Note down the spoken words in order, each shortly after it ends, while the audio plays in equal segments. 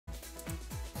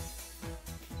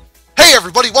Hey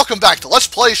everybody, welcome back to Let's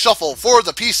Play Shuffle for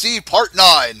the PC Part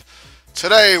 9.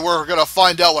 Today we're gonna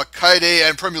find out what Kaede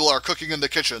and Primula are cooking in the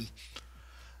kitchen.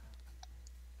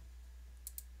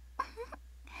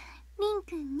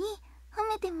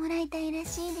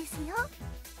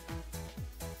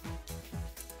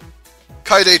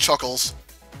 Kaede chuckles.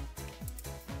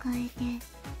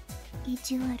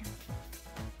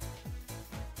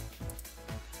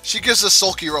 She gives a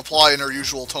sulky reply in her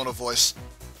usual tone of voice.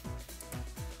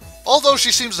 Although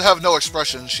she seems to have no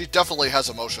expression, she definitely has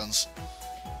emotions.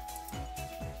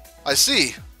 I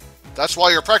see. That's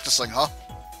why you're practicing, huh?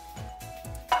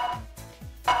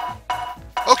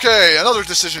 Okay, another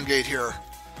decision gate here.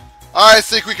 I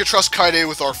think we could trust Kaede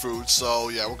with our food, so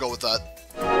yeah, we'll go with that.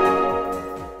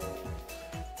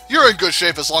 You're in good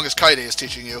shape as long as Kaede is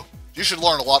teaching you. You should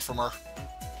learn a lot from her.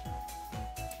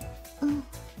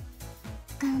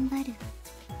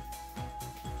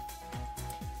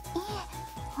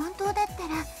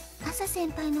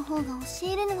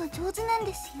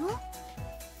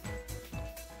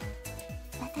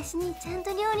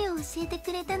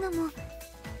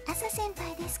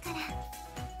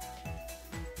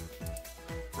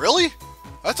 Really?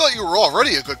 I thought you were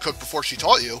already a good cook before she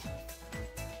taught you.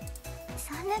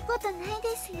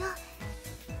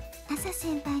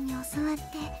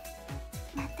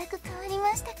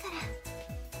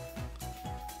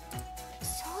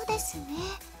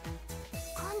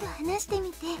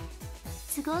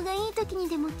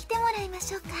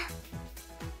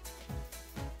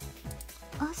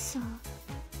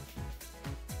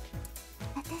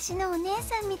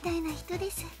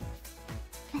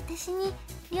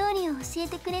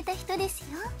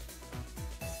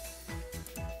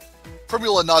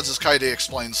 Primula nods as Kaede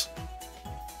explains.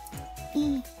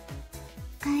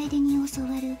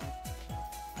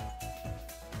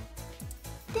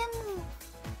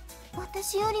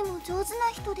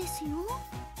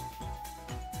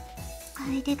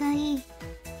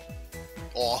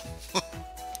 Aw.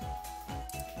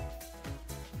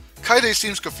 Kaede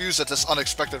seems confused at this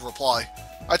unexpected reply.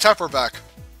 I tap her back.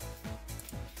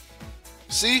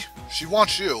 See? She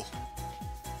wants you.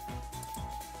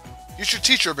 You should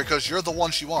teach her because you're the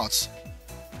one she wants.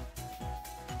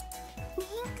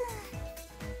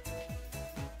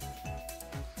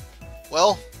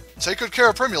 Well, take good care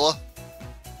of Primula.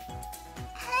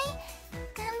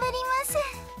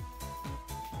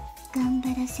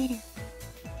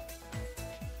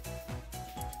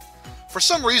 For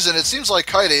some reason, it seems like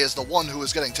Kaede is the one who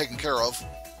is getting taken care of.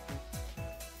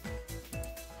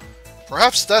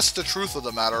 Perhaps that's the truth of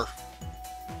the matter.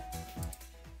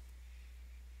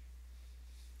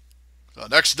 The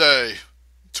next day.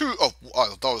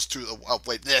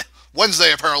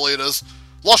 Wednesday apparently it is.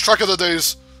 Lost track of the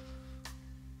days.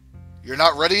 You're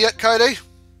not ready yet, Kaede?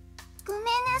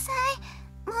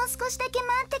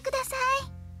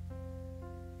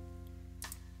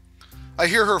 I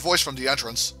hear her voice from the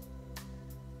entrance.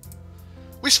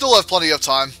 We still have plenty of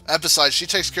time, and besides, she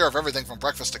takes care of everything from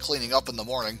breakfast to cleaning up in the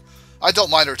morning. I don't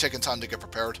mind her taking time to get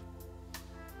prepared.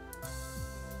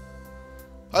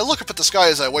 I look up at the sky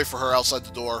as I wait for her outside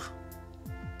the door.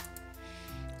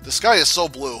 The sky is so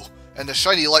blue, and the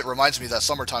shiny light reminds me that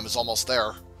summertime is almost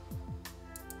there.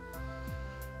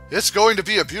 It's going to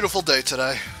be a beautiful day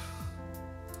today.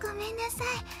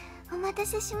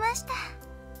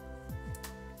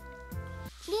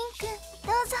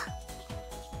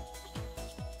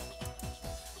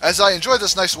 As I enjoy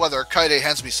this nice weather, Kaede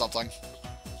hands me something.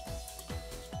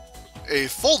 A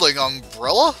folding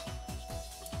umbrella?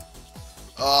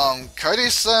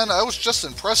 Kaede-san, I was just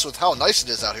impressed with how nice it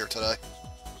is out here today.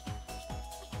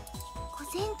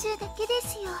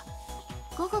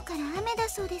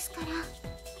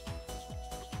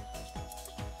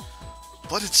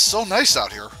 But it's so nice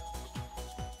out here.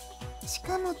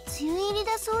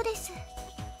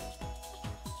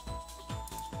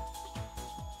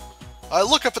 I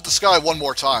look up at the sky one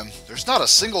more time. There's not a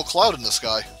single cloud in the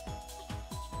sky.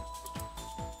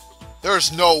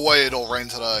 There's no way it'll rain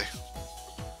today.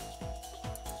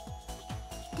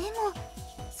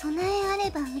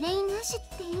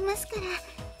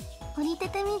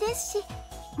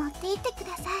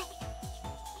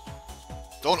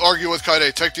 Don't argue with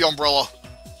Kaede, take the umbrella.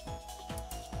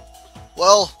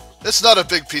 Well, it's not a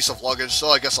big piece of luggage, so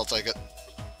I guess I'll take it.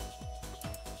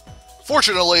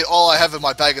 Fortunately, all I have in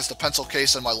my bag is the pencil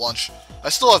case and my lunch. I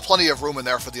still have plenty of room in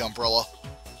there for the umbrella.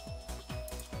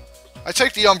 I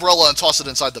take the umbrella and toss it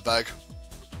inside the bag.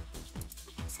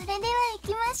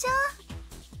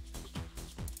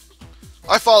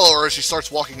 I follow her as she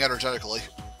starts walking energetically.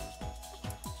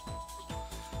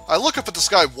 I look up at the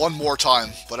sky one more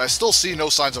time, but I still see no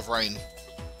signs of rain.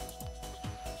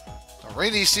 The A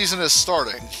rainy season is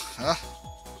starting, huh?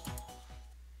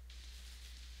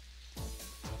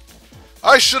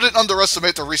 I shouldn't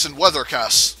underestimate the recent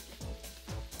weathercasts.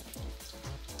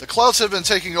 The clouds have been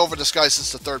taking over the sky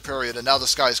since the third period, and now the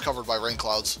sky is covered by rain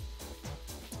clouds.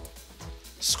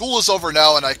 School is over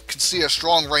now, and I can see a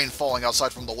strong rain falling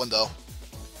outside from the window.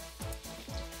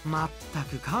 まった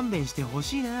く勘弁してほ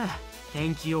しいね、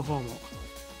天気予報も。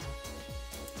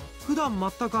普段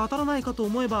全く当たらないかと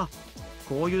思えば、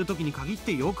こういう時に限っ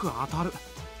てよく当たる。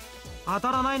当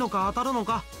たらないのか当たるの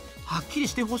か、はっきり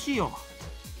してほしいよ。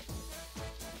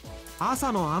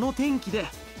朝のあの天気で、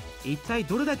一体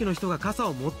どれだけの人が傘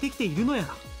を持ってきているのや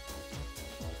ら。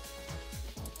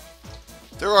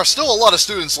There are still a lot of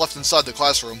students left inside the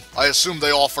classroom. I assume they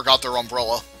all forgot their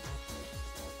umbrella.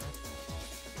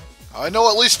 I know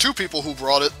at least 2 people who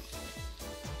brought it.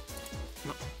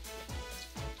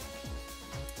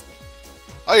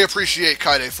 I appreciate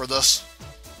Kaede for this.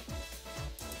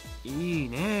 いい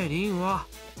ね、リンは。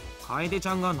楓ち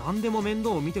ゃんが何でも面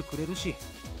倒を見てくれるし。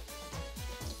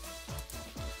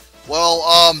Well,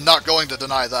 I'm not going to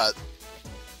deny that.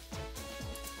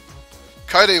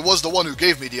 Kaede was the one who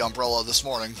gave me the umbrella this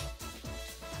morning.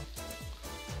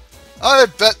 I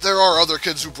bet there are other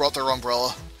kids who brought their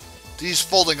umbrella. These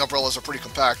folding umbrellas are pretty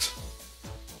compact.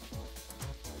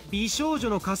 美少女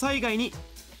の傘以外に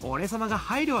俺様が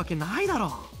入るわけないだろ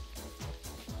う。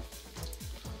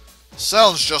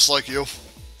Sounds just like you.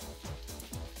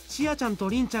 シアちゃんと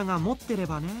リンちゃんが持ってれ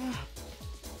ばね。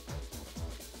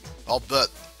I'll bet.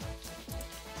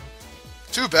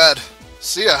 Too bad.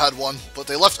 Sia had one, but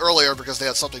they left earlier because they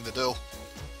had something to do.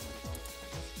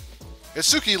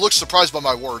 Itsuki looks surprised by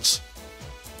my words.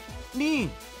 リ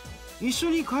ン、一緒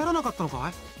に帰らなかったのか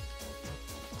い？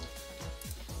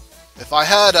 If I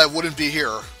had, I wouldn't be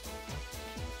here.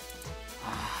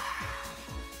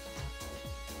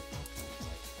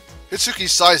 Itsuki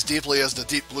sighs deeply as the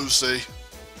deep blue sea.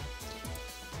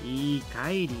 いいか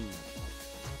いリン。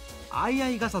相合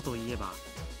い傘といえば、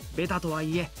ベタとは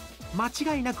いえ、間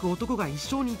違いなく男が一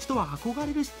生に一度は憧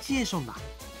れるシチュエーションだ。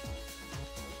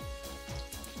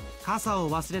傘を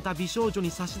忘れた美少女に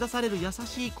差し出される優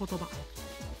しい言葉。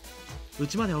う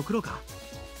ちまで送ろうか？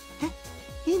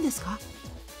え、いいんですか？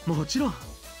もちろん。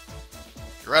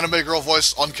Your anime girl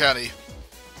voice, uncanny.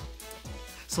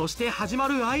 そして始ま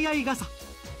る相合い傘。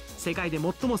世界で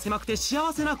最も狭くて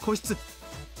幸せな個室。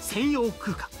専用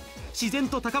空間。自然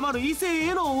と高まる異性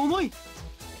への思い。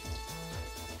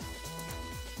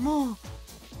もう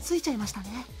着いちゃいました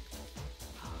ね。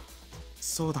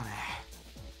そうだね。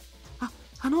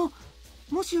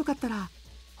もしよかったら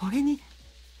俺に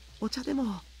お茶で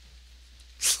も。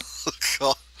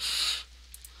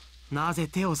なぜ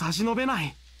手を差し伸べな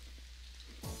い？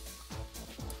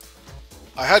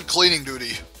 I had cleaning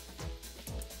duty.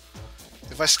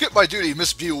 If I skip my duty,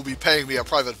 Miss B will be paying me a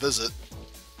private visit.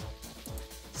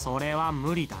 それは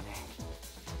無理だね。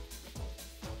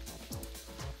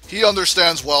He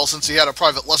understands well since he had a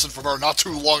private lesson from her not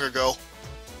too long ago.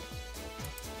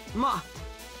 まあ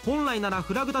本来なら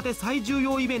フラグ立て最重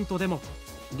要イベントでも、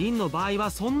リンの場合は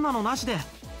そんなのなしで、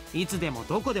いつでも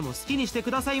どこでも好きにして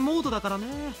くださいモードだからね。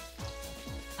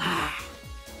はあ、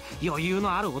余裕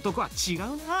のある男は違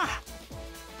うな。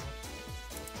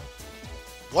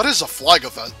What is a flag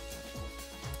event?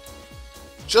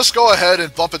 Just go ahead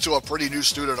and bump into a pretty new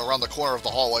student around the corner of the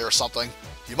hallway or something.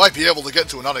 You might be able to get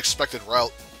into an unexpected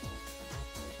route.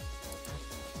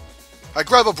 I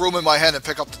grab a broom in my hand and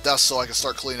pick up the desk so I can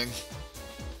start cleaning.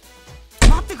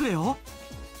 待ってくれよ。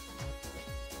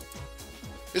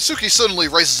Itsuki suddenly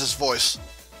raises his voice.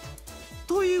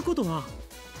 ということは、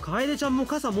楓ちゃんも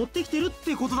傘持ってきてるっ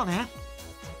てことだね。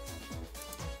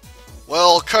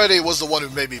Well, Kaede was the one who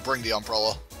made me bring the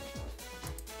umbrella.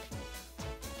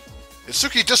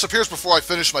 Itsuki disappears before I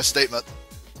finish my statement.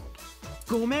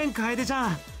 ごめん楓ちゃ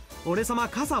ん、俺様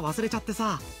傘忘れちゃって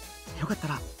さ。よかった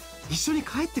ら一緒に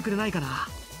帰ってくれないかな。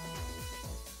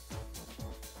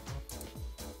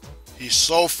He's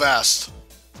so fast.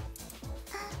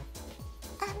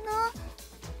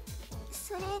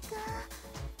 それが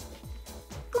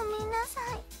ごめんなさ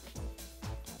い。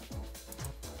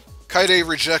Kaede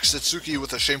rejects Itsuki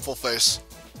with a shameful face.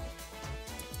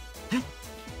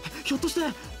 ひょっとして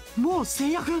もう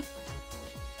制約？いえ、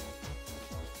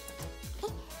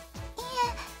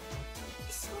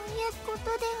そういうこと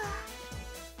では。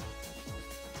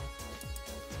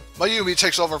Mayumi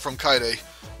takes over from Kaede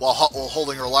while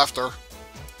holding her laughter.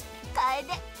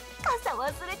 楓、傘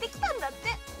忘れてきたんだって。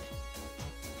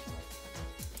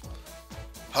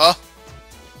Huh?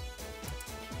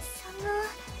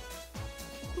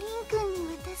 リン君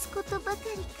に渡すことばか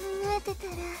り考えてた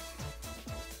ら、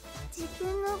自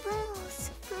分の分を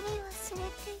すっかり忘れ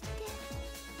ていて。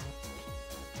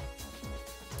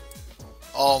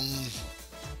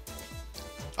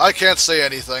I can't say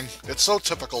anything. It's so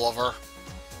typical of her.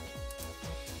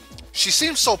 She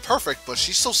seems so perfect, but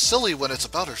she's so silly when it's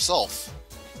about herself.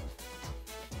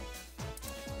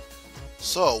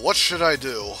 So, what should I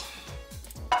do?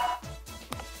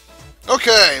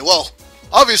 Okay, well,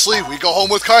 obviously we go home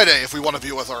with Kaede if we want to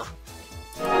be with her.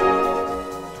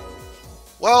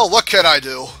 Well, what can I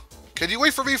do? Can you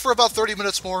wait for me for about 30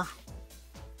 minutes more?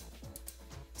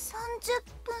 30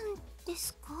分で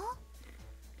すか？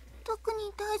特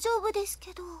に大丈夫です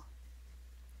けど。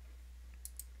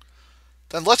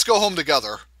 Then let's go home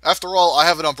together. After all, I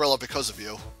have an umbrella because of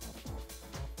you.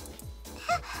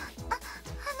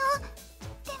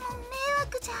 でも迷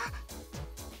惑じゃ。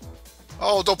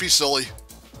 Oh, don't be silly.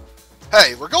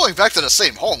 Hey, we're going back to the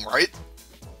same home, right?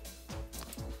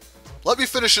 Let me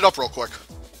finish it up real quick.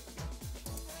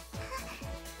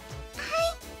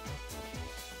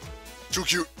 Too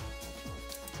cute.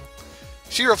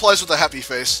 She replies with a happy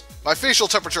face. My facial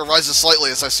temperature rises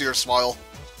slightly as I see her smile.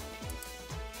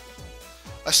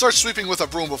 I start sweeping with a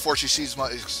broom before she sees my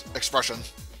expression.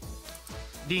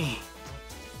 リン、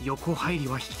横入り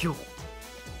は卑怯。はい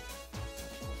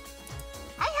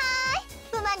はい、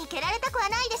馬に蹴られたくは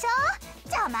ないでしょ。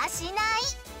邪魔しない。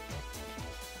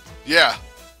 Yeah.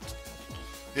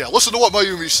 Yeah, listen to what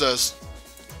Mayumi says.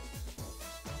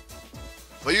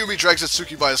 Mayumi drags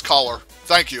Itsuki by his collar.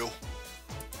 Thank you.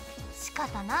 仕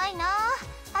方ないな。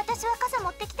私は傘持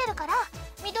ってきてるから、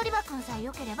緑葉くんさえ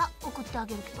良ければ送ってあ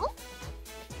げるけど。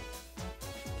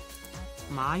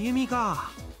真由美か。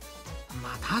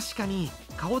まあ確かに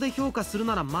顔で評価する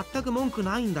なら全く文句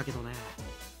ないんだけどね。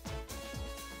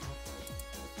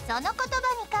その言葉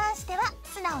に関しては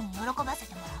素直に喜ばせ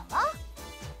てもらうわ。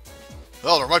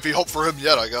 Well, there might be hope for him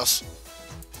yet, I guess.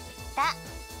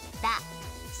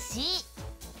 し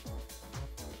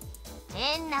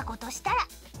変なことしたら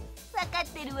分かっ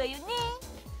てるわよね。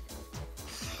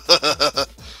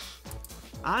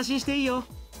安心していいよ。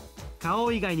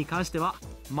顔以外に関しては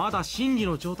まだ審議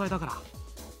の状態だから。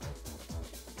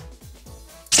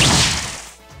そ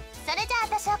れじゃあ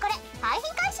私はこれ廃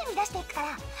品回収に出していくか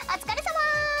らお疲れ様。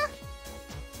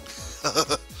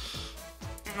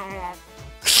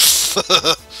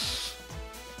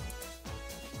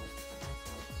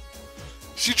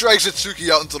 She drags Itsuki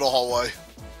out into the hallway.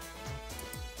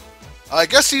 I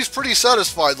guess he's pretty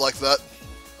satisfied like that.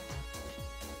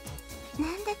 な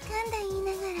んだかんだ言い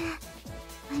ながら、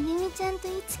まゆみちゃんと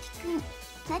いつきくん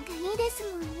仲いいです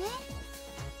もんね。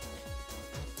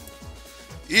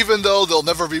 Even though they'll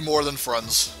never be more than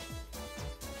friends.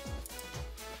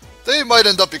 They might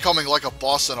end up becoming like a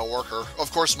boss and a worker.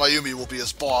 Of course, Mayumi will be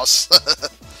his boss.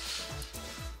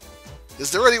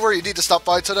 Is there anywhere you need to stop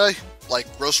by today? Like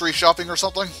grocery shopping or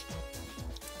something?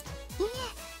 いえ、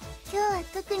今日は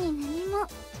特に何も。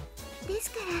です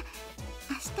から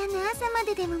明日の朝ま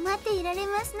ででも待っていられ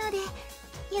ますので、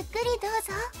ゆっくりどう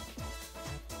ぞ。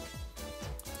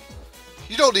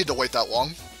 You don't need to wait that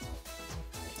long.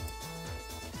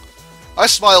 I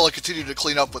smile and continue to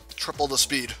clean up with triple the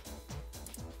speed.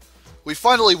 We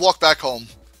finally walk back home.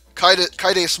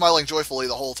 Kaede smiling joyfully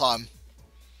the whole time.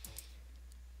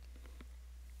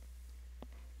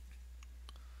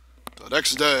 The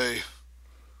next day.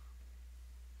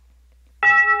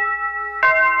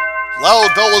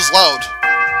 Loud bell is loud.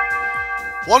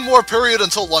 One more period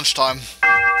until lunchtime.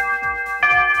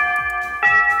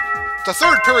 The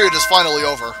third period is finally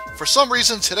over. For some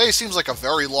reason, today seems like a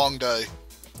very long day.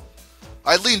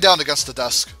 I lean down against the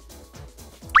desk.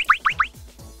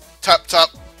 Tap, tap.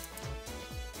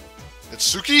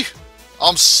 Itsuki?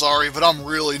 I'm sorry, but I'm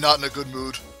really not in a good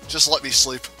mood. Just let me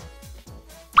sleep.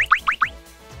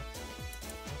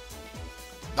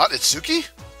 Not Itsuki?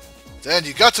 Then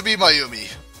you got to be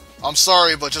Mayumi. I'm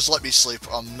sorry, but just let me sleep.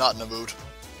 I'm not in a mood.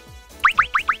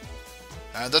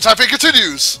 And the tapping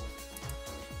continues!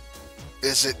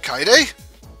 Is it Kaede?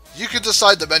 You can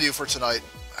decide the menu for tonight.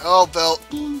 How about...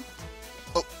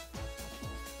 Oh.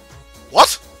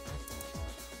 What?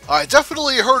 I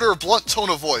definitely heard her blunt tone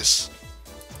of voice.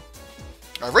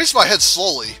 I raise my head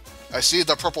slowly. I see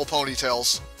the purple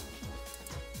ponytails.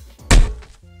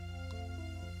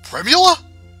 Primula?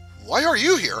 Why are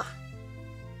you here?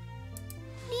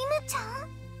 リムちゃん？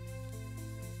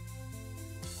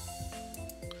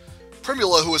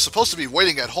 Primula, who is supposed to be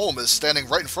waiting at home, is standing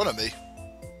right in front of me.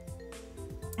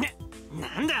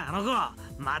 なんだあの子、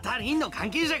またリンの関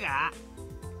係者か？か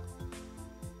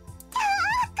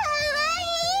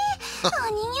わ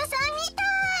いい。お人形さんみた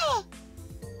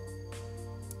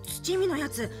い。土見のや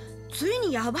つ、つい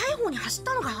にヤバい方に走っ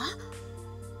たのか？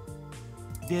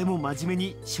でも真面目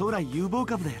に将来有望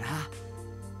株だよな。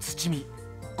土見、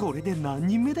これで何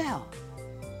人目だよ。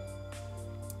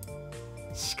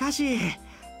しかし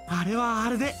あれはあ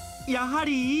れでやは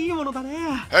りいいものだね。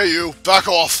 Hey you,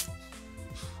 back off!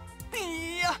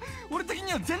 いや、俺的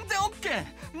には全然 OK。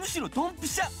 むしろドンピ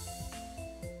シャ。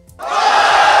 Oh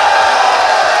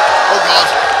god,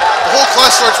 the whole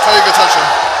class starts paying attention.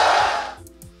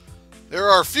 There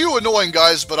are a few annoying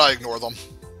guys, but I ignore them.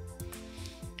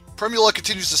 Primula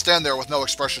continues to stand there with no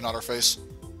expression on her face.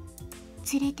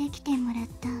 連れてきてもらっ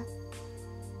た。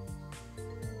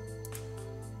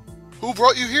 Who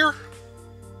brought you here?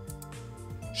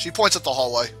 She points at the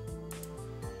hallway.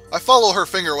 I follow her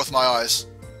finger with my eyes.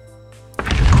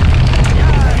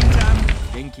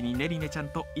 元気にネリネちゃん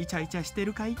とイチャイチャして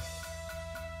るかい？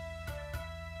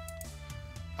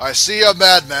 I see a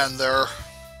madman there.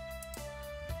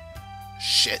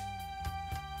 Shit.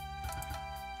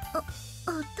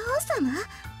 お父様？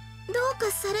どう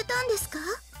かされたんですか？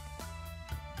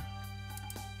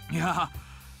いや、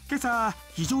今朝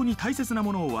非常に大切な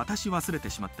ものを渡し忘れて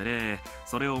しまってね、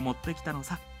それを持ってきたの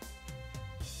さ。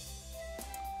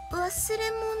忘れ物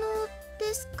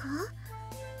ですか？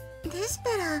でし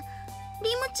たらリ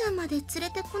ムちゃんまで連れ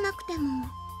てこなくても。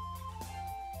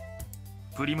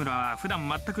プリムラは普段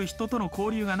全く人との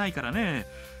交流がないからね、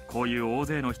こういう大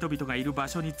勢の人々がいる場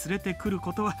所に連れてくる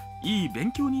ことはいい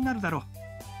勉強になるだろう。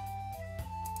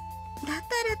だか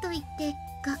らといって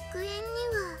学園には。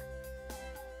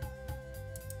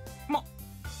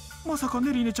まさか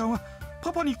ネリネちゃんは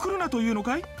パパに来るなというの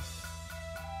かい？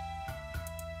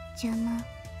邪魔。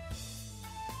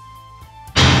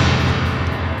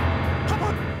パ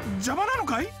パ邪魔なの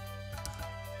かい？いえ、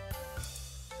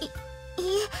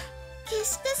決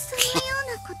してそのよ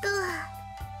うなことは。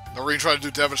Noreen trying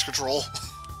to do damage control.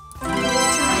 パ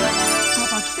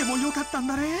パ来てもよかったん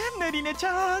だね、ネリネち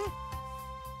ゃん。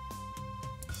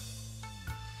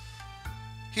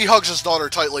 He hugs his daughter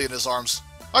tightly in his arms.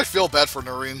 I feel bad for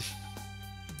Noreen.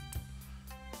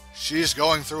 She's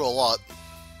going through a lot.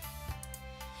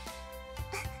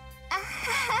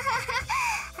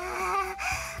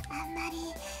 あんま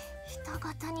り人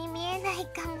ごとに見えない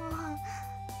かも。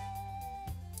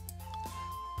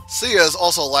 Sia is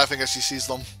also laughing as she sees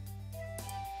them.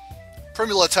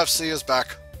 Primula taps Sia's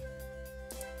back.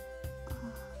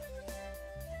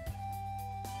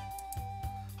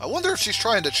 I wonder if she's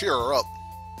trying to cheer her up.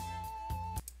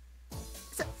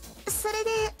 それ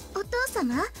でお父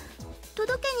様、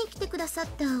届けに来てくださっ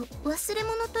た忘れ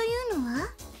物というのは？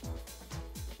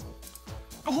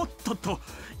おっとっと、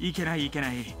いけないいけ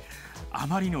ない。あ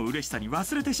まりの嬉しさに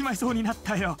忘れてしまいそうになっ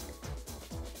たよ。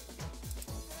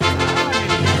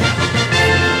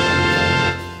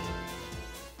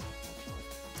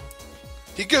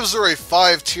He gives her a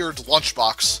 5-tiered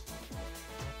lunchbox.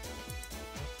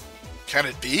 Can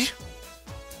it be?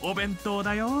 お弁当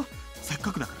だよ。せっ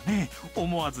かくだからね、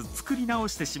思わず作り直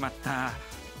してしまった。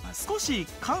少し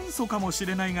簡素かもし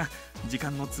れないが、時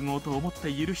間の都合と思っ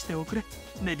て許しておくれ、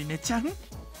ネリネちゃん。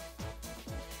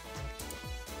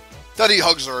 Then he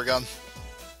hugs her again.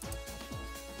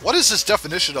 What is his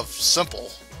definition of simple?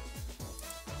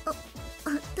 お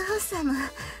父様、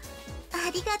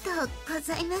ありがとうご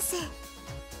ざいます。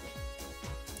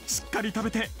しっかり食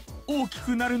べて大き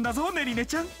くなるんだぞ、ネリネ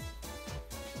ちゃん。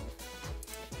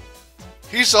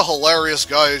 He's a hilarious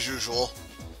guy as usual.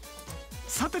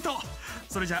 さてと、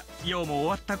それじゃ用も終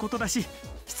わったことだし、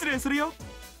失礼するよ。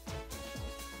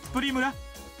プリムラ。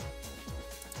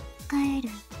帰る。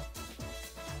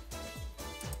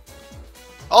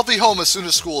 I'll be home as soon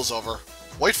as school is over.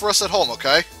 Wait for us at home,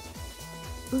 okay?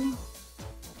 うん。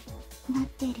待っ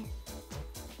てる。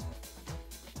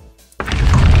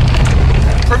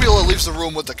 Primula leaves the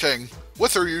room with the king,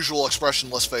 with her usual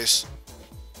expressionless face.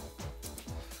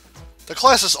 The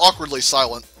class is awkwardly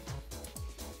silent.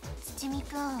 土見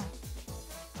くん、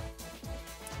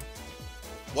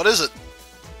 What is it?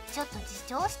 ちょっと自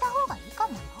重した方がいいか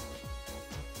もよ。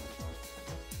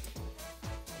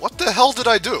 What the hell did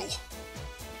I do?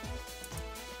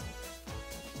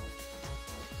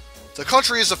 The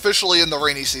country is officially in the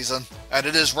rainy season, and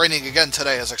it is raining again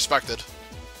today as expected.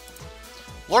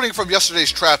 Learning from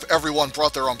yesterday's trap, everyone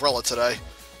brought their umbrella today.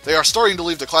 They are starting to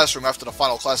leave the classroom after the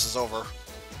final class is over.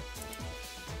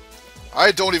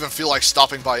 I don't even feel like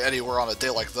stopping by anywhere on a day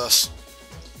like this.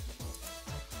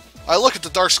 I look at the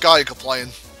dark sky and complain.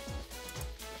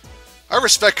 I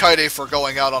respect Kaede for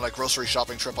going out on a grocery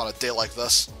shopping trip on a day like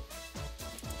this.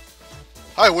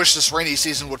 I wish this rainy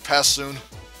season would pass soon.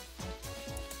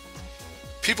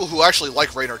 People who actually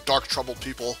like rain are dark, troubled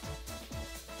people.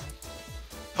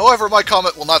 However, my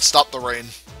comment will not stop the rain.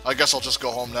 I guess I'll just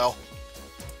go home now.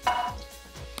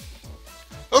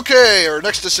 Okay, our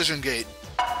next decision gate.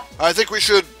 I think we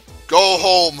should go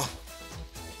home.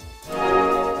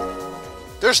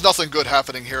 There's nothing good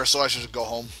happening here, so I should go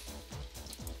home.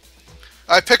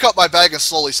 I pick up my bag and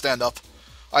slowly stand up.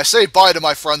 I say bye to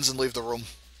my friends and leave the room.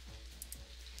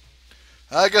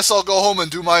 I guess I'll go home and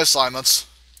do my assignments.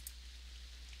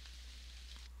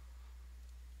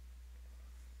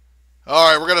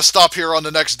 Alright, we're gonna stop here on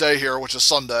the next day here, which is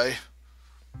Sunday.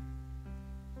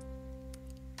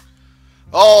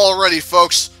 Alrighty,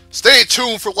 folks. Stay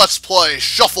tuned for Let's Play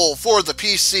Shuffle for the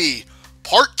PC,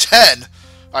 Part 10.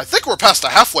 I think we're past the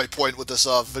halfway point with this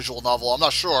visual novel. I'm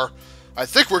not sure. I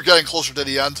think we're getting closer to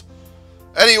the end.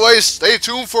 Anyways, stay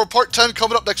tuned for Part 10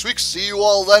 coming up next week. See you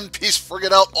all then. Peace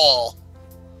friggin' out all.